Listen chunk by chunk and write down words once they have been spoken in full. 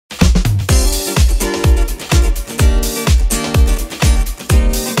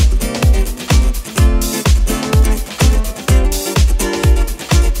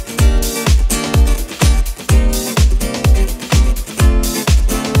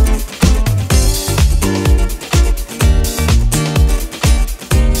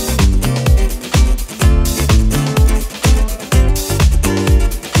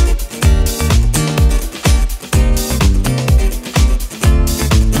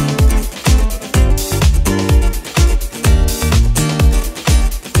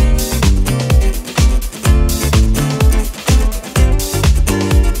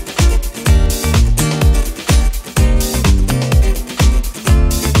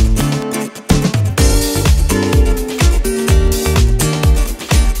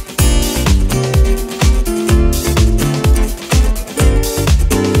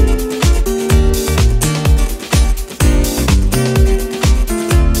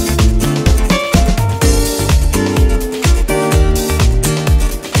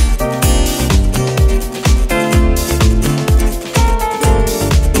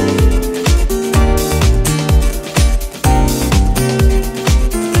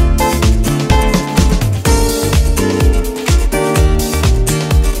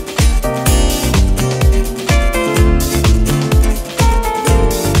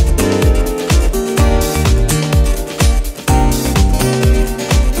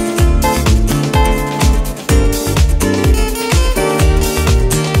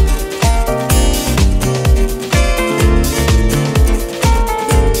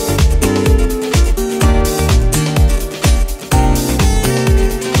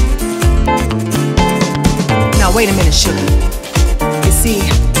wait a minute, sugar. You see,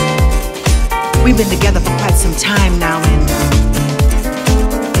 we've been together for quite some time now,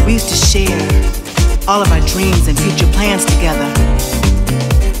 and we used to share all of our dreams and future plans together.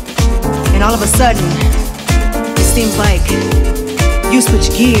 And all of a sudden, it seems like you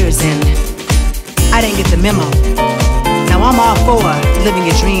switched gears and I didn't get the memo. Now I'm all for living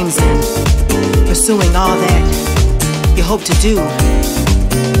your dreams and pursuing all that you hope to do.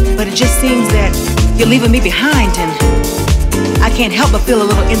 But it just seems that you're leaving me behind, and I can't help but feel a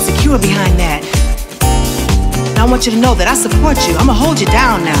little insecure behind that. Now I want you to know that I support you. I'm gonna hold you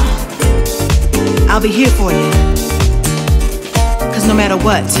down now. I'll be here for you. 'Cause no matter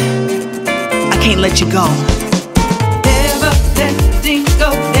what, I can't let you go. Never letting go,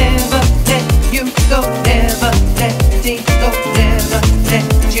 never let you go, never letting go, never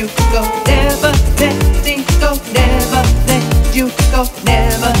let you go, never letting go, never let you go,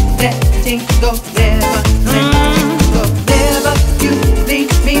 never letting go.